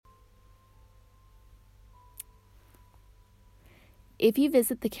if you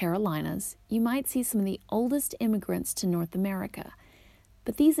visit the Carolinas, you might see some of the oldest immigrants to North America.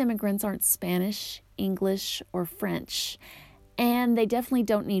 But these immigrants aren't Spanish, English, or French, and they definitely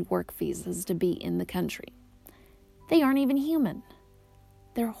don't need work visas to be in the country. They aren't even human.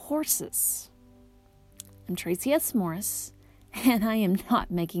 They're horses. I'm Tracy S. Morris, and I am not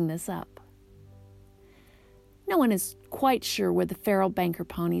making this up. No one is quite sure where the feral banker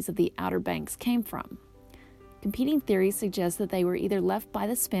ponies of the Outer Banks came from. Competing theories suggest that they were either left by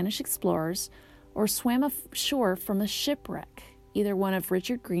the Spanish explorers or swam ashore from a shipwreck, either one of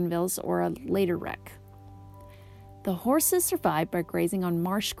Richard Greenville's or a later wreck. The horses survive by grazing on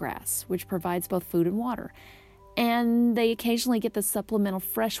marsh grass, which provides both food and water, and they occasionally get the supplemental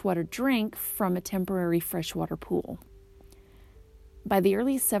freshwater drink from a temporary freshwater pool. By the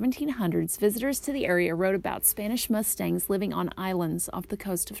early 1700s, visitors to the area wrote about Spanish Mustangs living on islands off the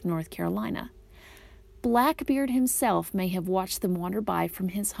coast of North Carolina. Blackbeard himself may have watched them wander by from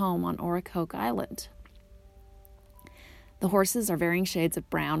his home on Oracoke Island. The horses are varying shades of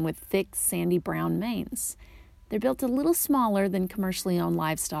brown with thick, sandy brown manes. They're built a little smaller than commercially owned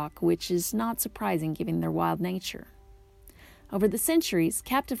livestock, which is not surprising given their wild nature. Over the centuries,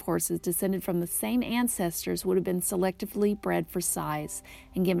 captive horses descended from the same ancestors would have been selectively bred for size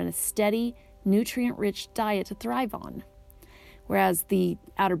and given a steady, nutrient-rich diet to thrive on. Whereas the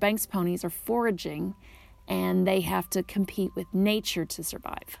Outer Banks ponies are foraging and they have to compete with nature to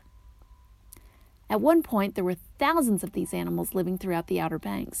survive. At one point, there were thousands of these animals living throughout the Outer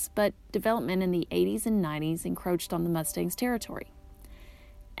Banks, but development in the 80s and 90s encroached on the Mustangs' territory.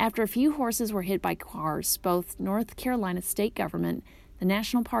 After a few horses were hit by cars, both North Carolina state government, the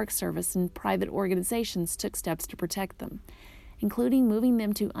National Park Service, and private organizations took steps to protect them, including moving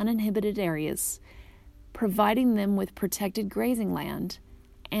them to uninhibited areas, providing them with protected grazing land,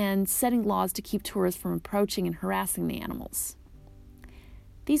 and setting laws to keep tourists from approaching and harassing the animals.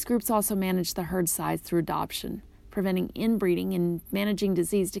 These groups also managed the herd size through adoption, preventing inbreeding and managing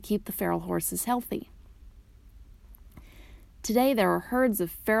disease to keep the feral horses healthy. Today, there are herds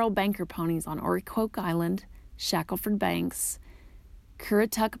of feral banker ponies on Oracoke Island, Shackelford Banks,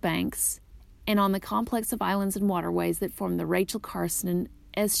 Currituck Banks, and on the complex of islands and waterways that form the Rachel Carson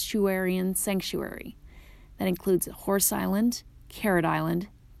Estuarian Sanctuary. That includes Horse Island, Carrot Island,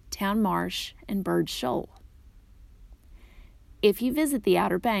 Town Marsh, and Bird Shoal. If you visit the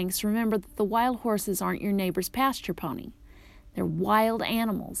Outer Banks, remember that the wild horses aren't your neighbor's pasture pony. They're wild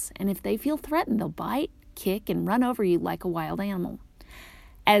animals, and if they feel threatened, they'll bite, kick, and run over you like a wild animal.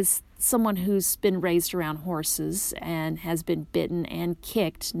 As someone who's been raised around horses and has been bitten and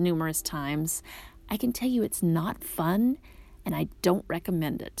kicked numerous times, I can tell you it's not fun, and I don't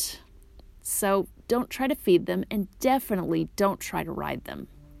recommend it. So don't try to feed them, and definitely don't try to ride them.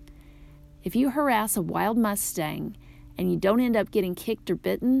 If you harass a wild Mustang and you don't end up getting kicked or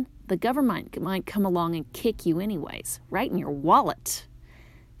bitten, the government might come along and kick you anyways, right in your wallet,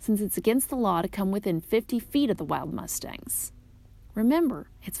 since it's against the law to come within 50 feet of the wild Mustangs.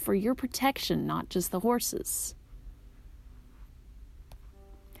 Remember, it's for your protection, not just the horses.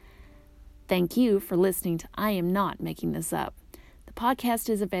 Thank you for listening to I Am Not Making This Up. The podcast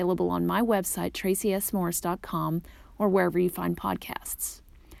is available on my website, tracysmorris.com, or wherever you find podcasts.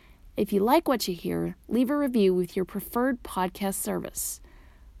 If you like what you hear, leave a review with your preferred podcast service.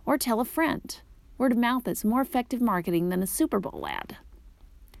 Or tell a friend. Word of mouth is more effective marketing than a Super Bowl ad.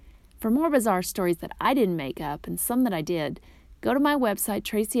 For more bizarre stories that I didn't make up and some that I did, go to my website,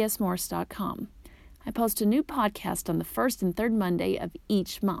 tracysmorris.com. I post a new podcast on the first and third Monday of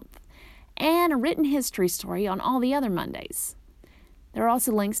each month, and a written history story on all the other Mondays. There are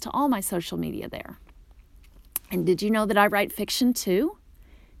also links to all my social media there. And did you know that I write fiction too?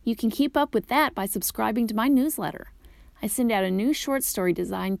 You can keep up with that by subscribing to my newsletter. I send out a new short story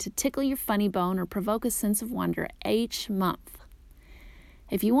designed to tickle your funny bone or provoke a sense of wonder each month.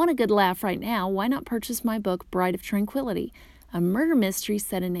 If you want a good laugh right now, why not purchase my book, Bride of Tranquility, a murder mystery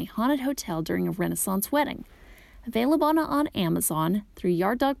set in a haunted hotel during a Renaissance wedding. Available on Amazon through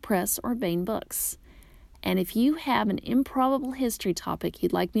Yard Dog Press or Baen Books. And if you have an improbable history topic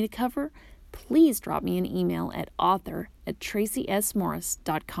you'd like me to cover, please drop me an email at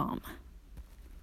author@tracysmorris.com.